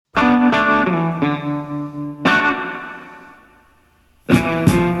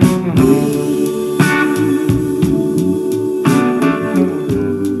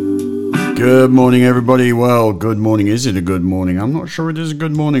Good morning, everybody. Well, good morning. Is it a good morning? I'm not sure it is a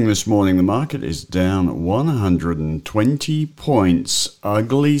good morning this morning. The market is down 120 points.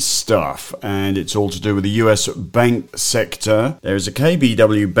 Ugly stuff. And it's all to do with the US bank sector. There is a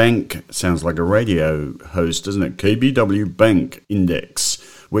KBW Bank, sounds like a radio host, doesn't it? KBW Bank Index,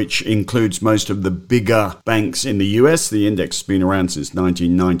 which includes most of the bigger banks in the US. The index has been around since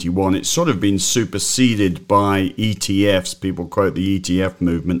 1991. It's sort of been superseded by ETFs. People quote the ETF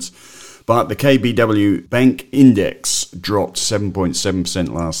movements. But the KBW Bank Index dropped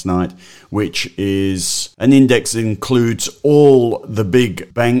 7.7% last night, which is an index that includes all the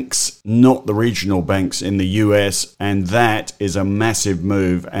big banks, not the regional banks in the US. And that is a massive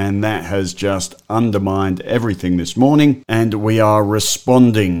move. And that has just undermined everything this morning. And we are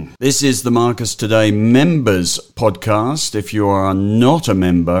responding. This is the Marcus Today Members Podcast. If you are not a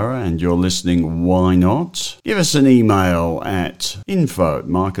member and you're listening, why not? Give us an email at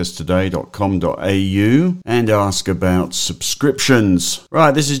info@marcustoday.com.au and ask about subscriptions.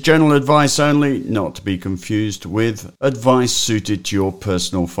 Right, this is general advice only, not to be confused with advice suited to your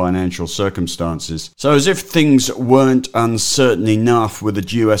personal financial circumstances. So as if things weren't uncertain enough with the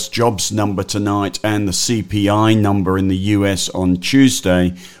US jobs number tonight and the CPI number in the US on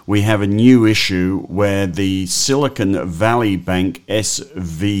Tuesday, we have a new issue where the Silicon Valley Bank,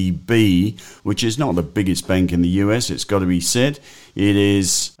 SVB, which is not the biggest bank in the US, it's got to be said. It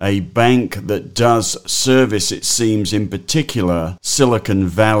is a bank that does service, it seems, in particular, Silicon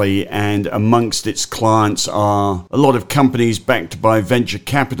Valley, and amongst its clients are a lot of companies backed by venture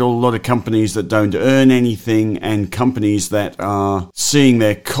capital, a lot of companies that don't earn anything, and companies that are seeing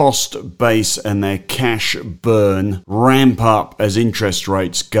their cost base and their cash burn ramp up as interest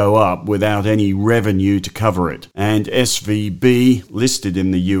rates go up without any revenue to cover it. And SVB, listed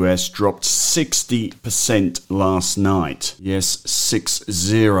in the US, dropped 60% last night. Yes,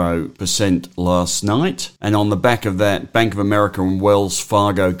 60% last night. And on the back of that, Bank of America and Wells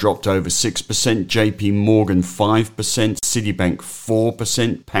Fargo dropped over 6%, JP Morgan 5%, Citibank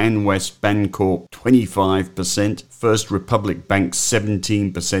 4%, PanWest Bancorp 25%, First Republic Bank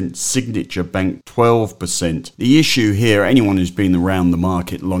 17%, Signature Bank 12%. The issue here, anyone who's been around the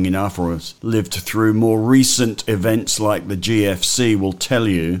market long enough or has lived through more recent events like the GFC will tell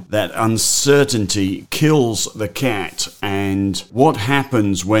you that uncertainty kills the cat. And what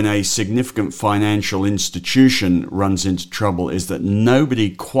happens when a significant financial institution runs into trouble is that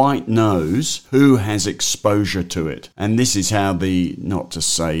nobody quite knows who has exposure to it. And this is how not to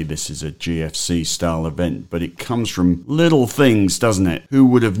say this is a GFC style event, but it comes from little things, doesn't it? Who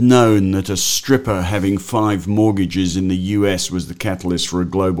would have known that a stripper having 5 mortgages in the US was the catalyst for a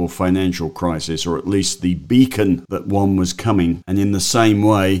global financial crisis, or at least the beacon that one was coming? And in the same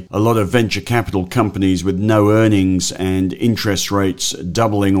way, a lot of venture capital companies with no earnings and interest rates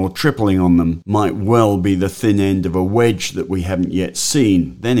doubling or tripling on them might well be the thin end of a wedge that we haven't yet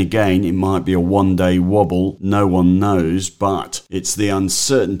seen. Then again, it might be a one-day wobble, no one knows, but it's the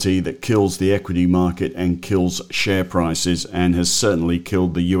uncertainty that kills the equity market and kills share prices and has certainly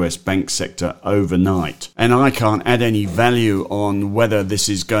killed the US bank sector overnight. And I can't add any value on whether this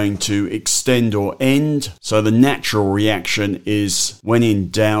is going to extend or end, so the natural reaction is, when in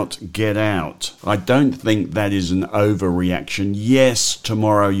doubt, get out. I don't think that is an overreaction. Yes,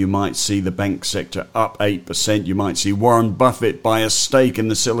 tomorrow you might see the bank sector up 8%. You might see Warren Buffett buy a stake in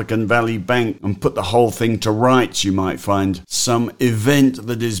the Silicon Valley Bank and put the whole thing to rights. You might find some event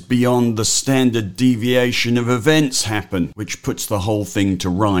that is beyond the standard deviation of events happen, which puts the whole thing to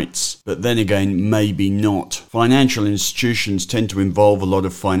rights. But then again, maybe not. Financial institutions tend to involve a lot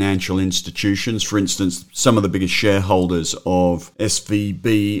of financial institutions. For instance, some of the biggest shareholders of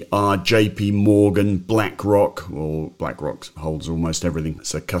SVB are JP Morgan, BlackRock, or BlackRock holds almost everything.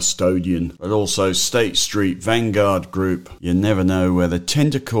 It's a custodian, but also State Street, Vanguard Group. You never know where the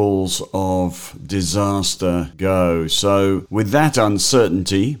tentacles of disaster go. So with that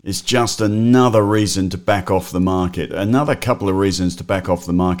uncertainty, it's just another reason to back off the market. Another couple of reasons to back off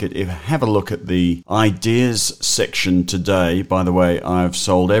the market. If you have a look at the ideas section today, by the way, I've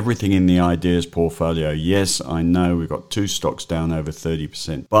sold everything in the ideas portfolio. Yes, I know we've got 2 stocks down over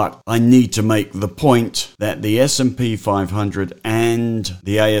 30%, but I need to make the point that the S&P 500 and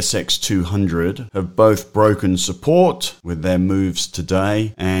the ASX 200 have both broken support with their moves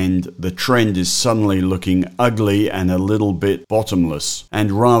today, and the trend is suddenly looking ugly and a little bit bottomless.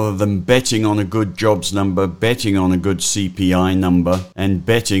 And rather than betting on a good jobs number, betting on a good CPI number and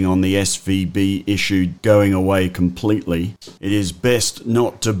betting on the SVB issue going away completely, it is best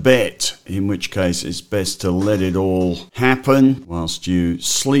not to bet, in which case it's best to let it all happen whilst you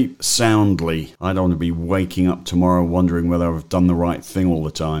sleep soundly. I don't want to be waking up tomorrow wondering whether I've done the right thing all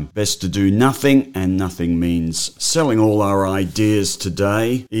the time. Best to do nothing, and nothing means selling all our ideas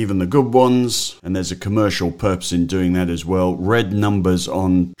today, even the good ones, and there's a commercial purpose in doing that as well. Red numbers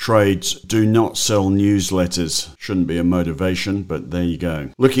on trades. Do not sell newsletters. Shouldn't be a motivation, but there you go.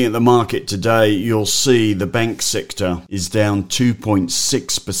 Looking at the market today, you'll see the bank sector is down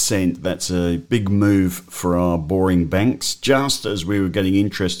 2.6%. That's a big move for our boring banks. Just as we were getting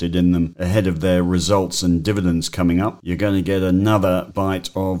interested in them ahead of their results and dividends coming up, you're going to get another bite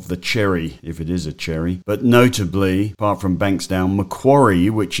of the cherry, if it is a cherry. But notably, apart from banks down, Macquarie,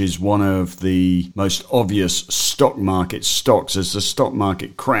 which is one of the most obvious stock market stocks, as the stock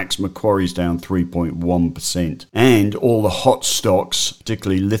market cracks, Macquarie's down 3.1%. And all the hot stocks,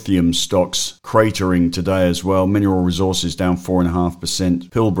 particularly lithium stocks, cratering today as well. Mineral Resources down 4.5%,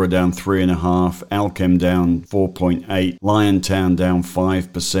 Pilbara down 3.5%, Alchem down 4.8%, Liontown down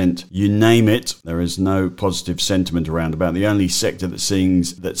 5%. You name it, there is no positive sentiment around about. The only sector that's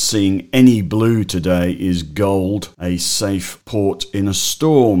seeing any blue today is gold, a safe port in a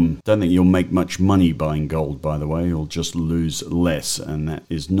storm. Don't think you'll make much money buying gold, by the way. You'll just lose less, and that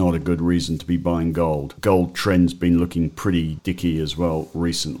is not a good reason to be buying gold. Gold trend's been looking pretty dicky as well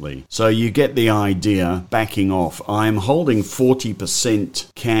recently. So you get the idea. Backing off. I'm holding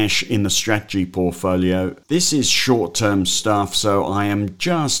 40% cash in the strategy portfolio. This is short-term stuff, so I am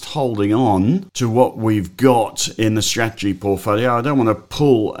just holding on to what we've got in the strategy portfolio. I don't want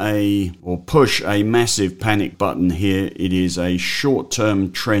to push a massive panic button here. It is a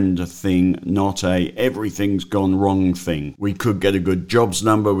short-term trend thing, not a everything's gone wrong thing. We could get a good jobs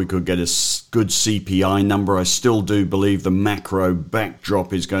number. We could get a good CPI number. I still do believe the macro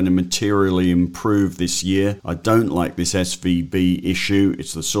backdrop is going to materially improve this year. I don't like this SVB issue.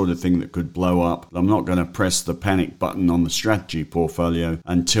 It's the sort of thing that could blow up. I'm not going to press the panic button on the strategy portfolio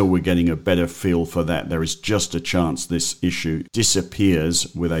until we're getting a better feel for that. There is just a chance this issue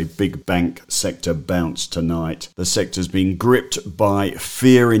disappears with a big bank sector bounce tonight. The sector's been gripped by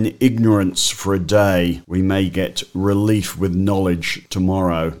fear and ignorance for a day. We may get relief with knowledge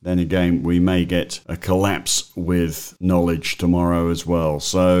tomorrow. Then again, we may get a collapse with knowledge tomorrow as well.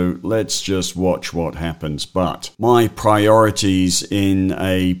 So let's just watch what happens. But my priorities in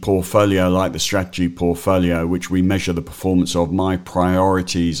a portfolio like the strategy portfolio, which we measure the performance of, my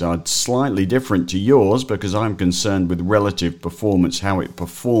priorities are slightly different to yours because I'm concerned with relative performance, how it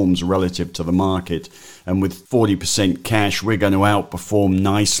performs relative to the market. And with 40% cash, we're going to outperform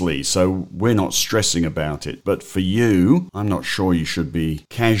nicely. So we're not stressing about it. But for you, I'm not sure you should be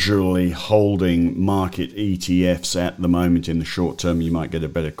casually holding market ETFs at the moment in the short term. You might get a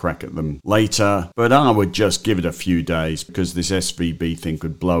better crack at them later. But I would just give it a few days because this SVB thing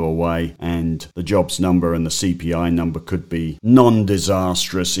could blow away and the jobs number and the CPI number could be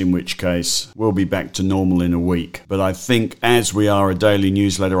non-disastrous, in which case we'll be back to normal in a week. But I think as we are a daily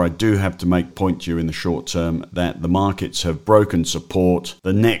newsletter, I do have to make point to you in the short term that the markets have broken support.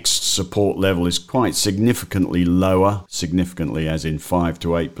 The next support level is quite significantly lower, significantly as in 5 to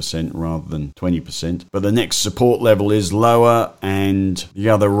 8% rather than 20%. But the next support level is lower, and the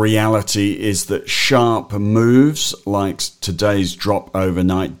other reality is that sharp moves like today's drop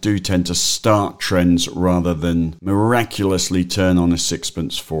overnight do tend to start trends rather than miraculously turn on a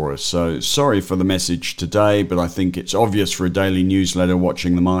sixpence for us. So sorry for the message today, but I think it's obvious for a daily newsletter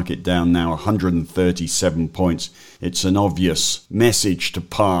watching the market down now 137 points. It's an obvious message to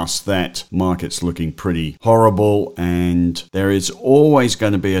pass that market's looking pretty horrible and there is always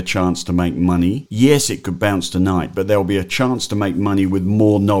going to be a chance to make money. Yes, it could bounce tonight, but there'll be a chance to make money with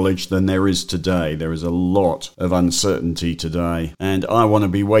more knowledge than there is today. There is a lot of uncertainty today, and I want to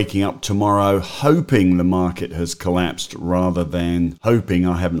be waking up tomorrow hoping the market has collapsed rather than hoping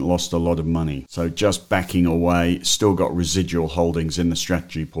I haven't lost a lot of money. So just backing away, still got residual holdings in the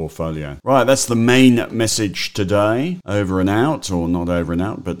strategy portfolio. Right, that's the main message today. Over and out, or not over and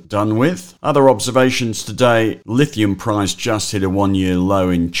out, but done with. Other observations today: lithium price just hit a one-year low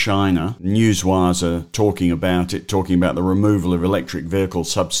in China. Newswires are talking about it, talking about the removal of electric vehicle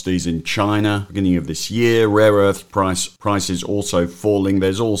subsidies in China beginning of this year. Rare earth prices also falling.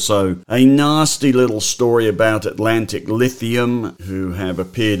 There's also a nasty little story about Atlantic Lithium, who have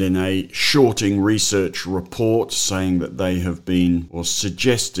appeared in a shorting research report saying that they have been, or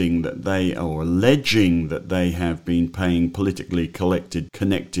suggesting that they, or alleging that they have been paying politically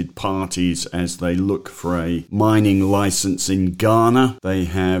connected parties as they look for a mining license in Ghana. They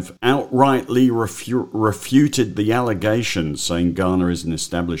have outrightly refuted the allegations, saying Ghana is an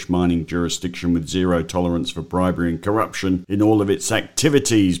established mining jurisdiction with zero tolerance for bribery and corruption in all of its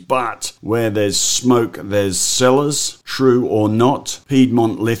activities. But where there's smoke, there's cellars. True or not,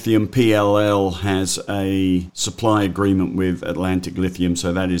 Piedmont Lithium PLL has a supply agreement with Atlantic Lithium,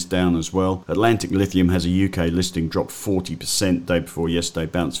 so that is down as well. Atlantic Lithium has a UK listing, dropped 40% day before yesterday,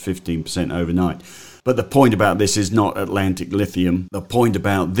 bounced 15% overnight. But the point about this is not Atlantic Lithium. The point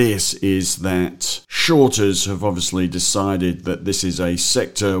about this is that shorters have obviously decided that this is a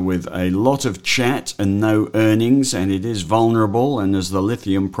sector with a lot of chat and no earnings, and it is vulnerable. And as the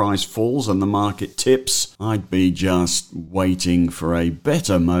lithium price falls and the market tips, I'd be just waiting for a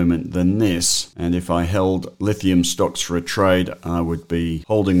better moment than this. And if I held lithium stocks for a trade, I would be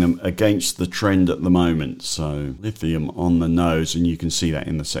holding them against the trend at the moment. So lithium on the nose, and you can see that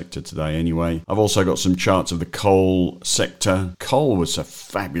in the sector today anyway. I've also got some charts of the coal sector. Coal was a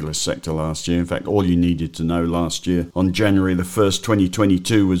fabulous sector last year. In fact, all you needed to know last year on January the 1st,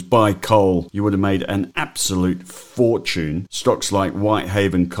 2022 was buy coal. You would have made an absolute fortune. Stocks like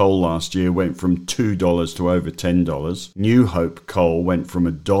Whitehaven Coal last year went from $2 to over $10. New Hope Coal went from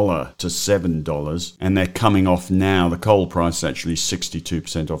 $1 to $7, and they're coming off now. The coal price is actually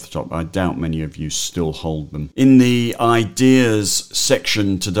 62% off the top. I doubt many of you still hold them. In the ideas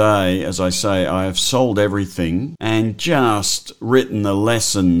section today, as I say, I have sold everything and just written the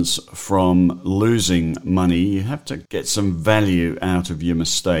lessons from losing money. You have to get some value out of your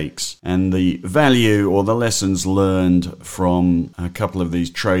mistakes. And the value or the lessons learned from a couple of these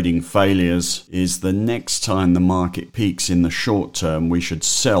trading failures is the next time the market peaks in the short term, we should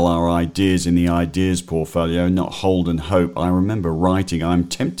sell our ideas in the ideas portfolio, not hold and hope. I remember writing, I'm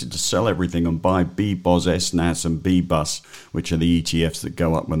tempted to sell everything and buy BBOS, SNAS and BBUS, which are the ETFs that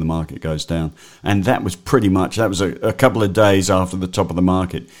go up when the market goes down. And that was a couple of days after the top of the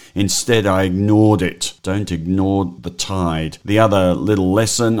market. Instead, I ignored it. Don't ignore the tide. The other little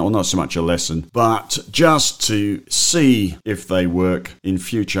lesson, or not so much a lesson, but just to see if they work in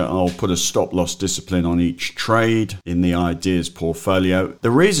future, I'll put a stop loss discipline on each trade in the ideas portfolio.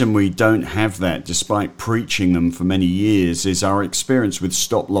 The reason we don't have that, despite preaching them for many years, is our experience with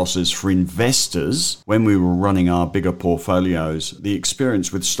stop losses for investors. When we were running our bigger portfolios, the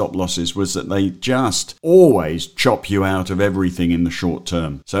experience with stop losses was that they just always chop you out of everything in the short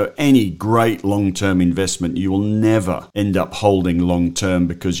term. So any great long-term investment, you will never end up holding long-term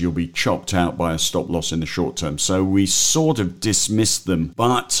because you'll be chopped out by a stop loss in the short term. So we sort of dismissed them.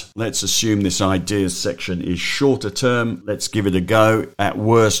 But let's assume this ideas section is shorter term. Let's give it a go. At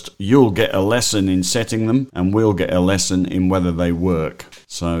worst, you'll get a lesson in setting them, and we'll get a lesson in whether they work.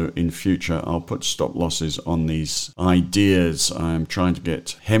 So in future, I'll put stop losses on these ideas. I'm trying to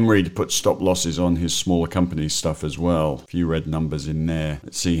get Henry to put stop losses on his smaller companies stuff as well. A few red numbers in there.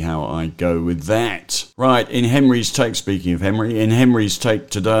 Let's see how I go with that. Right, in Henry's take, speaking of Henry, in Henry's take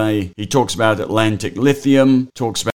today, he talks about Atlantic Lithium, talks about